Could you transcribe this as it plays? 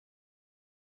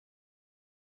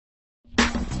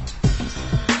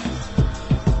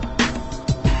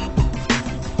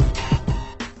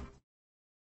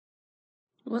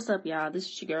What's up, y'all? This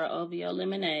is your girl, OVO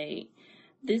Lemonade.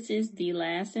 This is the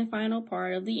last and final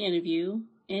part of the interview.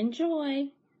 Enjoy.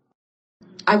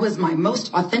 I was my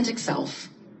most authentic self.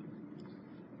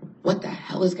 What the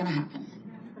hell is going to happen?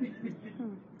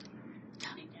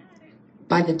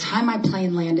 By the time my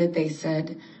plane landed, they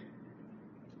said,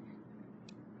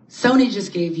 Sony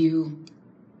just gave you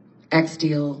X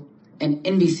deal and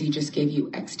NBC just gave you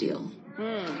X deal.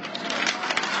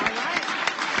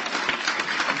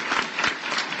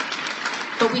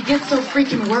 But we get so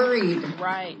freaking worried.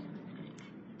 Right.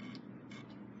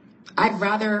 I'd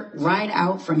rather ride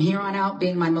out from here on out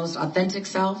being my most authentic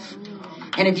self.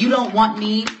 And if you don't want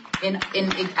me in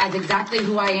as exactly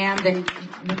who I am, then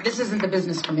this isn't the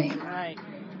business for me. Right.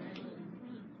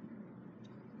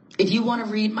 If you want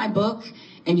to read my book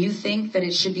and you think that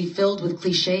it should be filled with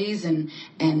cliches and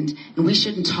we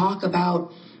shouldn't talk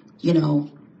about,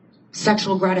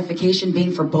 sexual gratification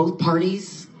being for both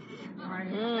parties.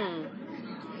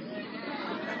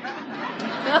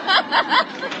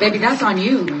 Baby, that's on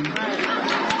you.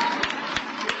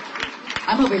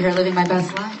 I'm over here living my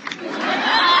best life.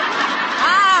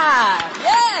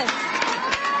 Yes.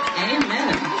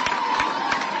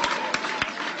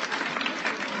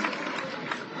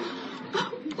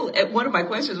 Amen. One of my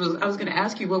questions was, I was going to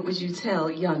ask you, what would you tell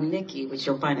young Nikki, which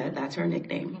you'll find out that's her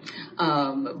nickname.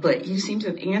 But you seem to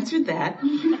have answered that.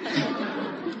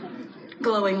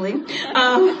 Glowingly.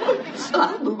 So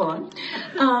I'll move on.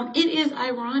 It is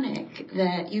ironic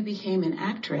that you became an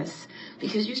actress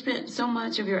because you spent so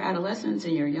much of your adolescence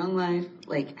and your young life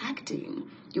acting.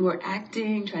 You were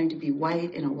acting, trying to be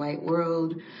white in a white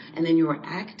world, and then you were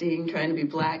acting, trying to be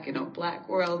black in a black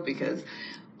world because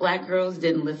black girls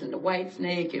didn't listen to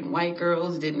Whitesnake and white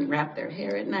girls didn't wrap their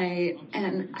hair at night.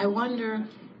 And I wonder,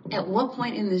 at what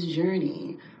point in this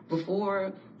journey,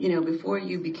 before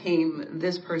you became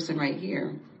this person right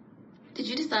here, did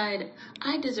you decide,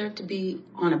 I deserve to be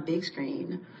on a big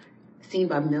screen, seen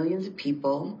by millions of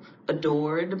people,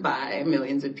 adored by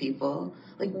millions of people?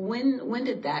 When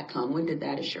did that come? When did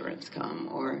that assurance come?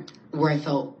 Or where I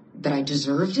felt that I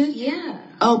deserved it? Yeah.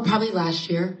 Oh, probably last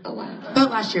year. Oh, wow.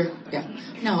 About last year, yeah.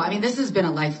 No, this has been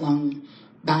a lifelong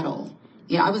battle.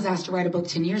 I was asked to write a book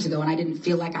 10 years ago, and I didn't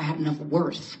feel like I had enough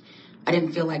worth. I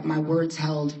didn't feel like my words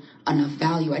held enough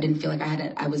value. I didn't feel like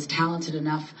I was talented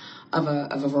enough of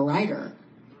a writer.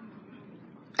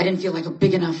 I didn't feel like a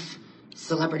big enough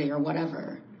celebrity or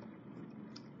whatever.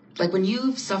 When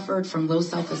you've suffered from low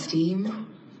self-esteem,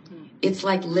 it's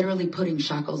like literally putting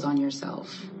shackles on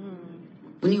yourself.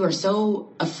 When you are so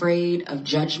afraid of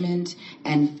judgment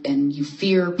and you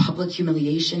fear public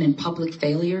humiliation and public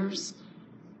failures,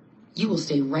 you will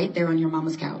stay right there on your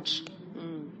mama's couch.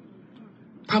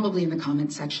 Probably in the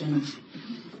comment section of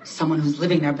someone who's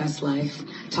living their best life,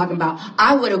 talking about,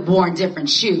 I would have worn different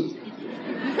shoes.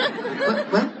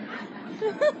 What?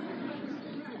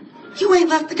 You ain't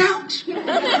left the couch. Right.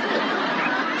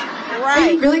 Are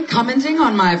you really commenting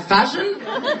on my fashion?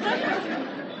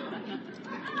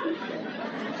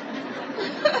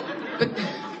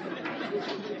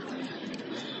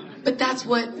 But that's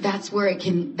where it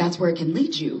can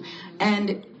lead you.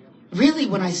 And really,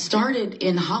 when I started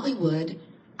in Hollywood,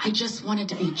 I just wanted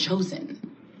to be chosen.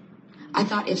 I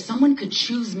thought if someone could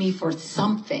choose me for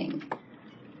something,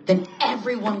 then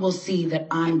everyone will see that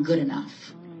I'm good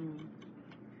enough.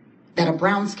 That a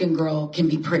brown-skinned girl can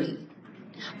be pretty.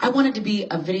 I wanted to be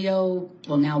a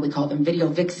now we call them video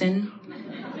vixen.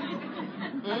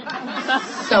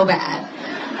 So bad.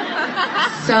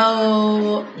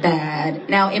 So bad.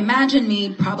 Now imagine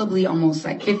me probably almost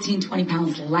 15, 20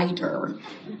 pounds lighter.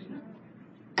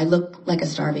 I look like a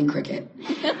starving cricket.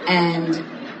 And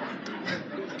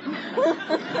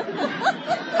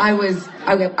I was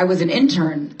an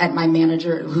intern at my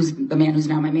manager, who's the man who's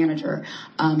now my manager.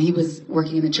 He was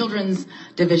working in the children's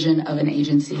division of an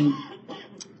agency.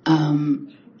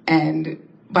 And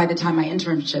by the time my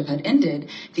internship had ended,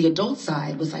 the adult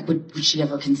side was like, would she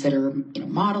ever consider,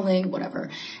 modeling,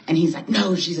 whatever? And he's like,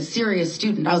 no, she's a serious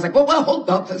student. I was like, well, hold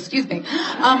up, excuse me.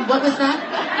 What was that?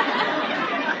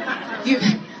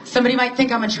 Somebody might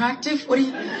think I'm attractive. What?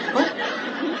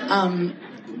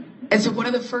 And so one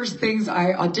of the first things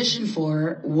I auditioned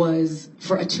for was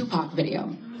for a Tupac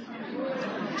video.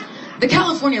 The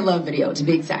California Love video, to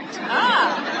be exact.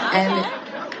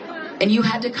 And you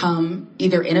had to come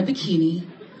either in a bikini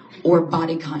or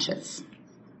body conscious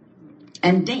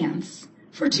and dance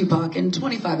for Tupac and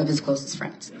 25 of his closest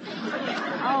friends.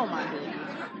 Oh, my goodness.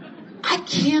 I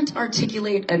can't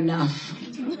articulate enough